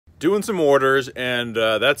doing some orders, and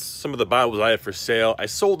that's some of the Bibles I have for sale. I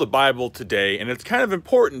sold a Bible today, and it's kind of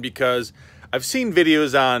important because I've seen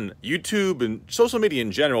videos on YouTube and social media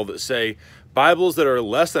in general that say Bibles that are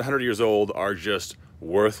less than 100 years old are just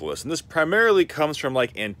worthless. And this primarily comes from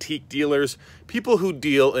like antique dealers, people who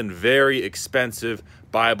deal in very expensive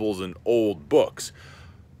Bibles and old books.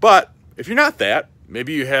 But if you're not that,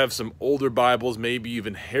 maybe you have some older Bibles, maybe you've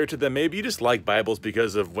inherited them, maybe you just like Bibles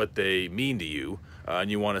because of what they mean to you,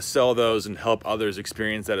 and you want to sell those and help others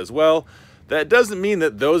experience that as well. That doesn't mean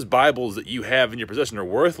that those Bibles that you have in your possession are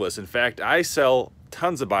worthless. In fact, I sell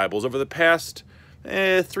tons of Bibles. Over the past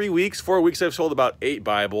 3 weeks, 4 weeks, I've sold about 8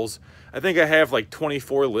 Bibles. I think I have like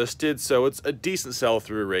 24 listed, so it's a decent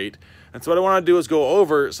sell-through rate. And so what I want to do is go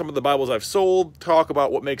over some of the Bibles I've sold, talk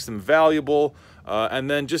about what makes them valuable, and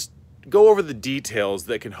then just go over the details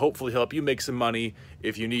that can hopefully help you make some money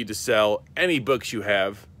if you need to sell any books you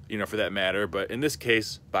have, you know, for that matter, but in this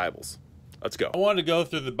case, Bibles. Let's go. I wanted to go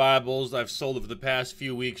through the Bibles I've sold over the past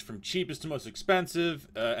few weeks from cheapest to most expensive,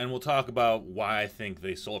 and we'll talk about why I think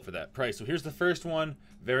they sold for that price. So here's the first one,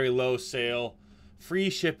 very low sale, free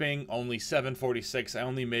shipping, only $7.46. I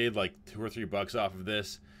only made like $2 or $3 off of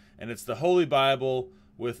this, and it's the Holy Bible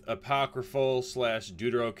with apocryphal /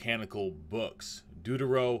 deuterocanonical books.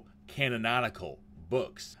 Deuterocanonical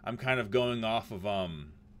books. I'm kind of going off of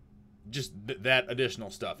just that additional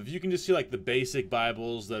stuff. If you can just see like the basic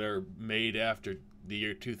Bibles that are made after the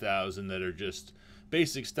year 2000 that are just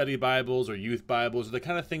basic study Bibles or youth Bibles, or the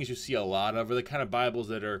kind of things you see a lot of, or the kind of Bibles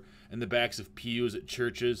that are in the backs of pews at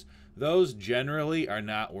churches, those generally are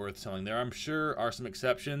not worth selling. There, I'm sure, are some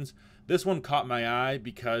exceptions. This one caught my eye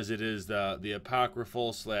because it is the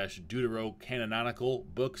apocryphal / deuterocanonical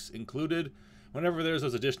books included. Whenever there's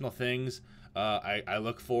those additional things, I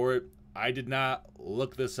look for it. I did not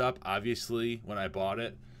look this up, obviously, when I bought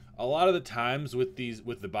it. A lot of the times with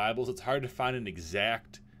the Bibles, it's hard to find an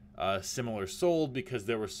exact similar sold because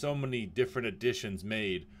there were so many different editions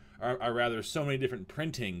made, or rather so many different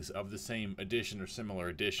printings of the same edition or similar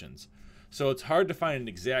editions. So it's hard to find an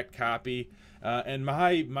exact copy. And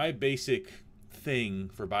my basic thing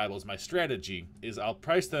for Bibles, my strategy, is I'll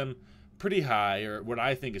price them pretty high, or what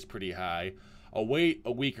I think is pretty high. I'll wait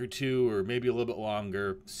a week or two, or maybe a little bit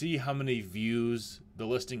longer, see how many views the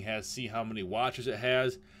listing has, see how many watchers it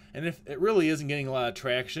has, and if it really isn't getting a lot of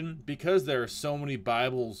traction, because there are so many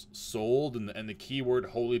Bibles sold, and the keyword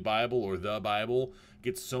Holy Bible or the Bible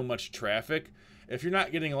gets so much traffic, if you're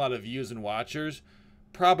not getting a lot of views and watchers,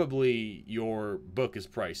 probably your book is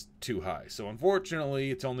priced too high. So unfortunately,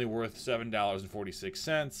 it's only worth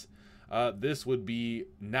 $7.46. This would be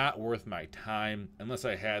not worth my time unless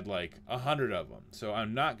I had like 100 of them. So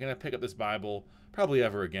I'm not going to pick up this Bible probably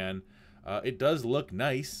ever again. It does look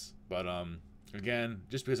nice, but again,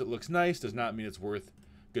 just because it looks nice does not mean it's worth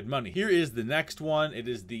good money. Here is the next one. It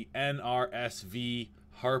is the NRSV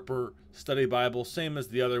Harper Study Bible, same as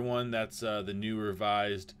the other one. That's the new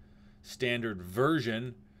revised standard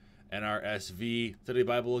version. NRSV Study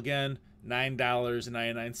Bible again,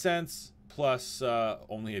 $9.99. Plus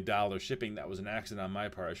only $1 shipping. That was an accident on my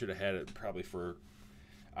part. I should have had it probably for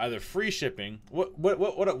either free shipping. What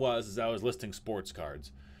it was is I was listing sports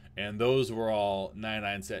cards, and those were all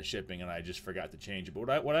 99-cent shipping, and I just forgot to change it.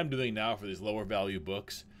 But what I'm doing now for these lower value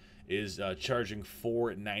books is charging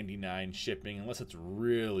 $4.99 shipping, unless it's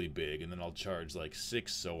really big, and then I'll charge like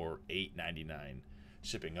 $6 or $8.99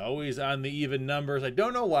 shipping. Always on the even numbers. I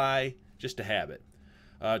don't know why, just a habit.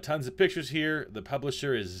 Tons of pictures here. The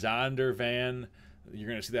publisher is Zondervan. You're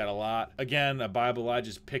going to see that a lot. Again, a Bible I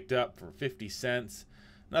just picked up for 50 cents.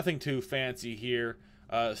 Nothing too fancy here.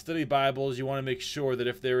 Study Bibles, you want to make sure that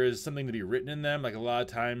if there is something to be written in them, like a lot of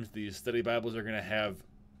times these study Bibles are going to have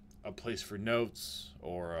a place for notes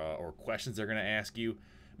or questions they're going to ask you.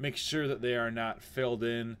 Make sure that they are not filled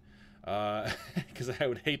in, because I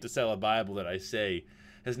would hate to sell a Bible that I say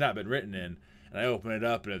has not been written in, and I open it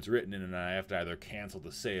up and it's written in, and I have to either cancel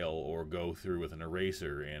the sale or go through with an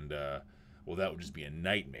eraser, and well, that would just be a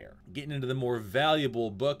nightmare. Getting into the more valuable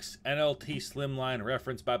books, NLT Slimline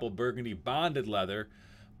Reference Bible Burgundy Bonded Leather.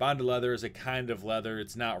 Bonded leather is a kind of leather.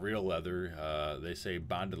 It's not real leather. They say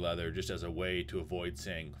bonded leather just as a way to avoid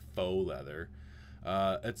saying faux leather.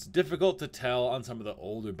 It's difficult to tell on some of the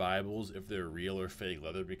older Bibles if they're real or fake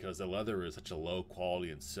leather, because the leather is such a low quality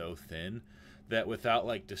and so thin that without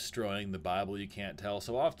like destroying the Bible, you can't tell.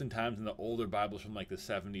 So oftentimes in the older Bibles from like the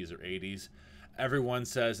 70s or 80s, everyone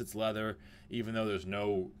says it's leather, even though there's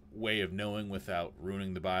no way of knowing without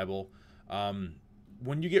ruining the Bible.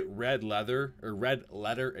 When you get red leather, or red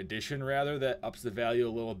letter edition rather, that ups the value a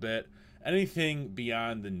little bit. Anything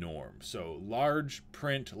beyond the norm. So large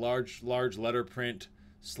print, large letter print,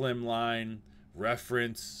 slimline,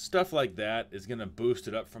 reference, stuff like that is going to boost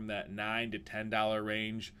it up from that $9 to $10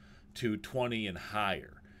 range to 20 and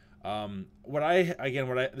higher.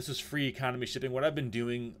 This is free economy shipping. What I've been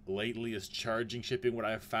doing lately is charging shipping. What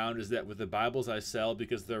I've found is that with the Bibles I sell,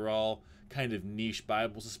 because they're all kind of niche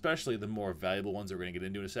Bibles, especially the more valuable ones that we're going to get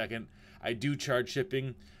into in a second, I do charge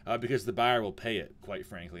shipping because the buyer will pay it, quite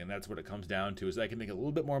frankly, and that's what it comes down to, is I can make a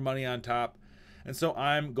little bit more money on top, and so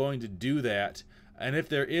I'm going to do that. And if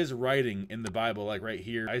there is writing in the Bible, like right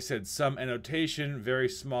here, I said some annotation, very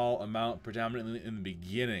small amount, predominantly in the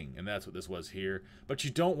beginning, and that's what this was here. But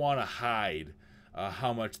you don't want to hide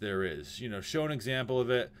how much there is. You know, show an example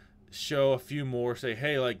of it, show a few more, say,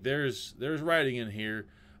 hey, like there's writing in here.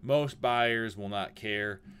 Most buyers will not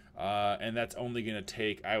care, and that's only going to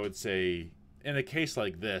take, I would say, in a case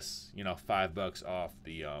like this, you know, $5 off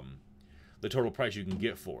the total price you can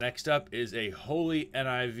get for it. Next up is a Holy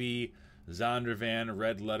NIV Zondervan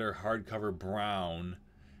red letter hardcover brown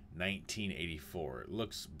 1984. It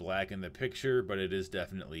looks black in the picture, but it is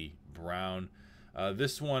definitely brown.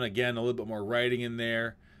 This one, again, a little bit more writing in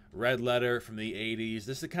there. Red letter from the 80s.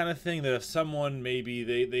 This is the kind of thing that if someone, maybe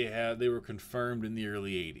they were confirmed in the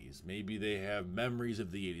early 80s, maybe they have memories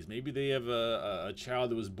of the 80s, maybe they have a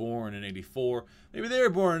child that was born in 84, maybe they were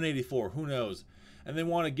born in 84, who knows, and they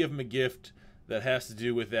want to give them a gift that has to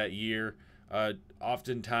do with that year.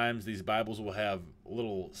 Oftentimes these Bibles will have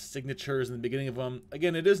little signatures in the beginning of them.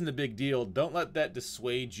 Again, it isn't a big deal. Don't let that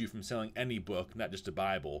dissuade you from selling any book, not just a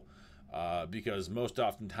Bible, because most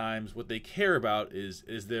oftentimes what they care about is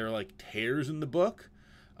there like tears in the book,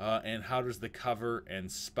 and how does the cover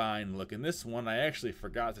and spine look. In this one, I actually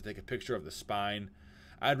forgot to take a picture of the spine.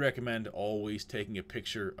 I'd recommend always taking a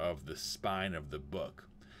picture of the spine of the book.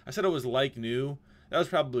 I said it was like new. That was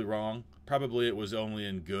probably wrong. Probably it was only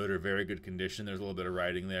in good or very good condition. There's a little bit of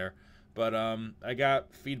writing there. But I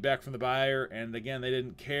got feedback from the buyer, and again, they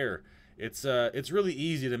didn't care. It's really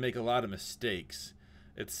easy to make a lot of mistakes.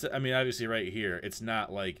 I mean, obviously right here, it's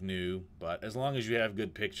not like new, but as long as you have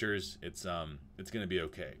good pictures, it's going to be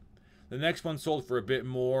okay. The next one sold for a bit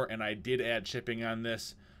more, and I did add shipping on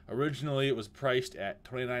this. Originally, it was priced at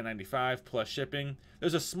 $29.95 plus shipping.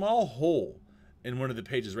 There's a small hole in one of the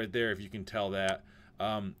pages right there, if you can tell that.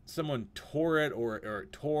 Someone tore it, or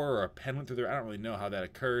it tore, or a pen went through there. I don't really know how that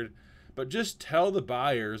occurred, but just tell the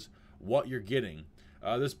buyers what you're getting.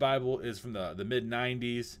 This Bible is from the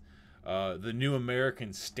mid-90s, the New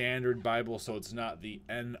American Standard Bible, so it's not the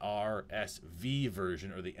NRSV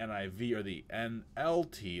version, or the NIV, or the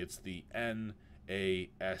NLT. It's the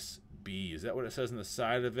NASB. Is that what it says on the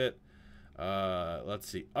side of it? Let's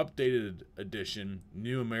see. Updated edition,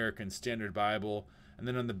 New American Standard Bible. And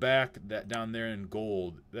then on the back, that down there in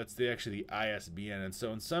gold, that's actually the ISBN. And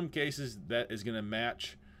so in some cases, that is going to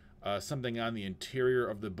match something on the interior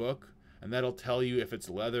of the book, and that'll tell you if it's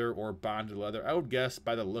leather or bonded leather. I would guess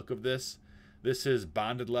by the look of this is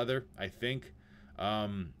bonded leather, I think.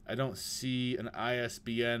 I don't see an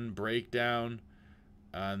ISBN breakdown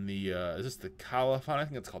on the, is this the colophon? I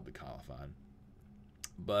think it's called the colophon.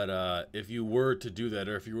 But if you were to do that,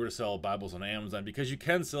 or if you were to sell Bibles on Amazon, because you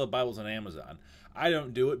can sell Bibles on Amazon. I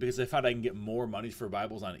don't do it because I found I can get more money for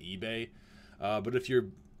Bibles on eBay. But if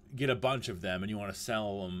you get a bunch of them and you want to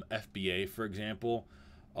sell them FBA, for example,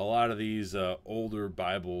 a lot of these older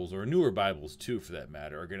Bibles, or newer Bibles too for that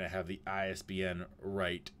matter, are going to have the ISBN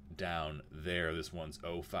right down there. This one's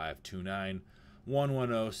 0529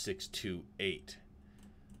 110628.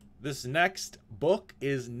 This next book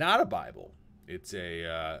is not a Bible. It's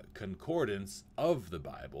a concordance of the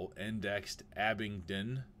Bible, indexed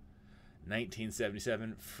Abingdon,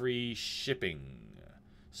 1977, free shipping.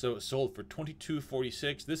 So it sold for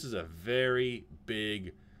 $22.46. This is a very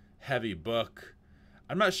big, heavy book.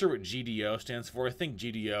 I'm not sure what GDO stands for. I think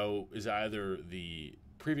GDO is either the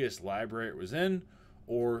previous library it was in,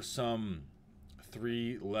 or some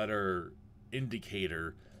 3-letter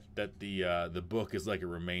indicator that the book is like a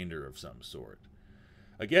remainder of some sort.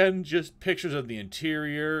 Again, just pictures of the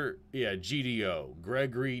interior. Yeah, GDO,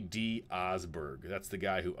 Gregory D. Osberg. That's the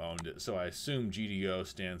guy who owned it. So I assume GDO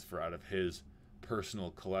stands for out of his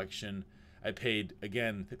personal collection. I paid,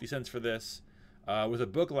 again, 50 cents for this. With a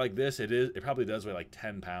book like this, it probably does weigh like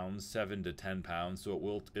 10 pounds, 7 to 10 pounds. So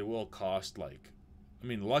it will cost like, I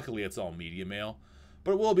mean, luckily it's all media mail,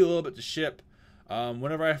 but it will be a little bit to ship.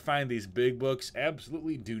 Whenever I find these big books,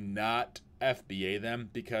 absolutely do not FBA them,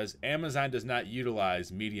 because Amazon does not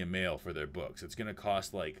utilize media mail for their books. It's going to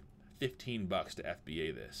cost like $15 to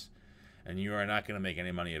FBA this, and you are not going to make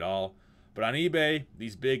any money at all. But on eBay,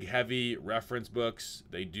 these big, heavy reference books,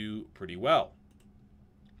 they do pretty well.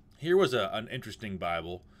 Here was an interesting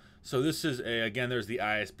Bible. So this is again, there's the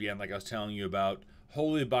ISBN like I was telling you about.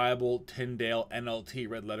 Holy Bible, Tyndale, NLT,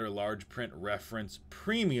 red leather, large print, reference,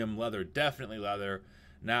 premium leather, definitely leather,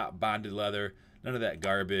 not bonded leather, none of that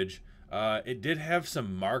garbage. It did have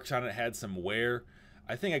some marks on it, had some wear.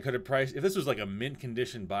 I think I could have priced, if this was like a mint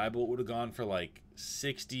condition Bible, it would have gone for like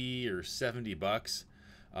 60 or 70 bucks.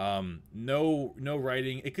 No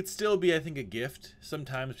writing. It could still be, I think, a gift.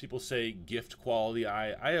 Sometimes people say gift quality.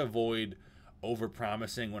 I avoid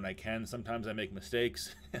over-promising when I can. Sometimes I make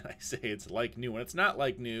mistakes and I say it's like new when it's not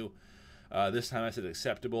like new. This time I said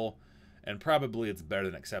acceptable, and probably it's better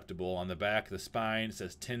than acceptable. On the back, the spine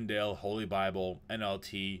says Tyndale, Holy Bible,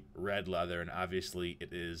 NLT, red leather, and obviously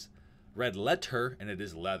it is red letter and it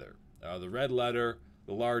is leather. The red letter,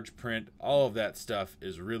 the large print, all of that stuff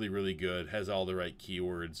is really, really good. Has all the right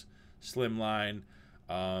keywords. Slimline.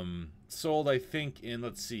 Sold, I think, in,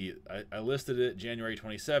 let's see, I listed it January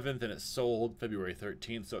 27th, and it sold February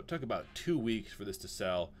 13th, so it took about 2 weeks for this to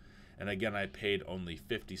sell, and again, I paid only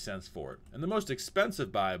 50 cents for it. And the most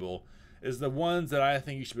expensive Bible is the ones that I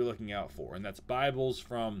think you should be looking out for, and that's Bibles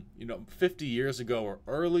from, 50 years ago or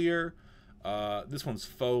earlier. This one's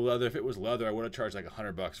faux leather. If it was leather, I would have charged like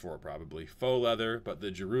 $100 for it probably. Faux leather, but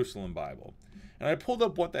the Jerusalem Bible. And I pulled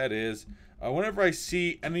up what that is. Whenever I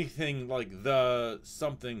see anything like the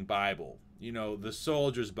something Bible, the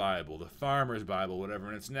soldier's Bible, the farmer's Bible, whatever,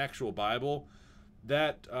 and it's an actual Bible,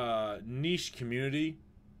 that niche community,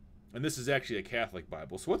 and this is actually a Catholic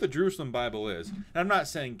Bible. So what the Jerusalem Bible is, and I'm not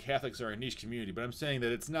saying Catholics are a niche community, but I'm saying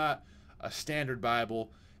that it's not a standard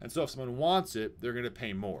Bible, and so if someone wants it, they're going to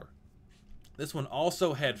pay more. This one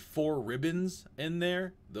also had 4 ribbons in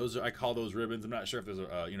there. Those are, I call those ribbons. I'm not sure if there's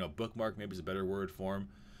a bookmark, maybe is a better word for them.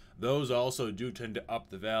 Those also do tend to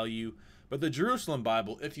up the value. But the Jerusalem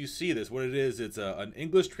Bible, if you see this, what it is, it's an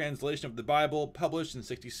English translation of the Bible published in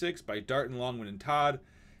 '66 by Darton, Longman, and Todd.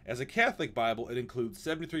 As a Catholic Bible, it includes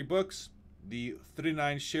 73 books, the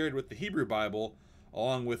 39 shared with the Hebrew Bible,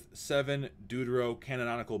 along with 7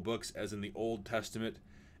 deuterocanonical books, as in the Old Testament,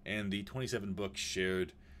 and the 27 books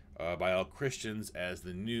shared by all Christians as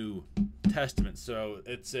the New Testament. So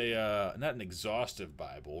it's a not an exhaustive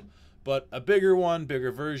Bible, but a bigger one,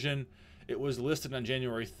 bigger version. It was listed on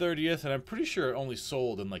January 30th, and I'm pretty sure it only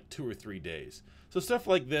sold in like 2 or 3 days. So stuff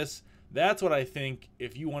like this, that's what I think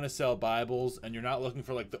if you want to sell Bibles and you're not looking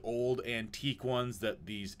for like the old antique ones that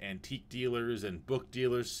these antique dealers and book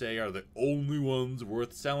dealers say are the only ones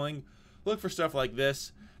worth selling. Look for stuff like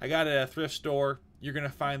this. I got it at a thrift store. You're going to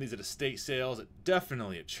find these at estate sales,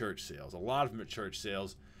 definitely at church sales, a lot of them at church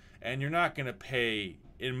sales, and you're not going to pay,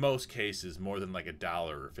 in most cases, more than like $1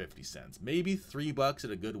 or 50 cents. Maybe $3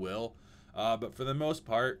 at a Goodwill, but for the most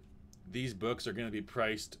part, these books are going to be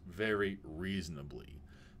priced very reasonably.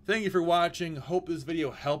 Thank you for watching. Hope this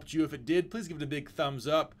video helped you. If it did, please give it a big thumbs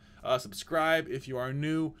up. Subscribe if you are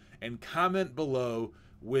new, and comment below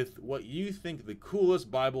with what you think the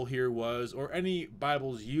coolest Bible here was, or any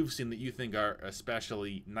Bibles you've seen that you think are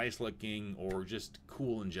especially nice looking or just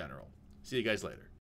cool in general. See you guys later.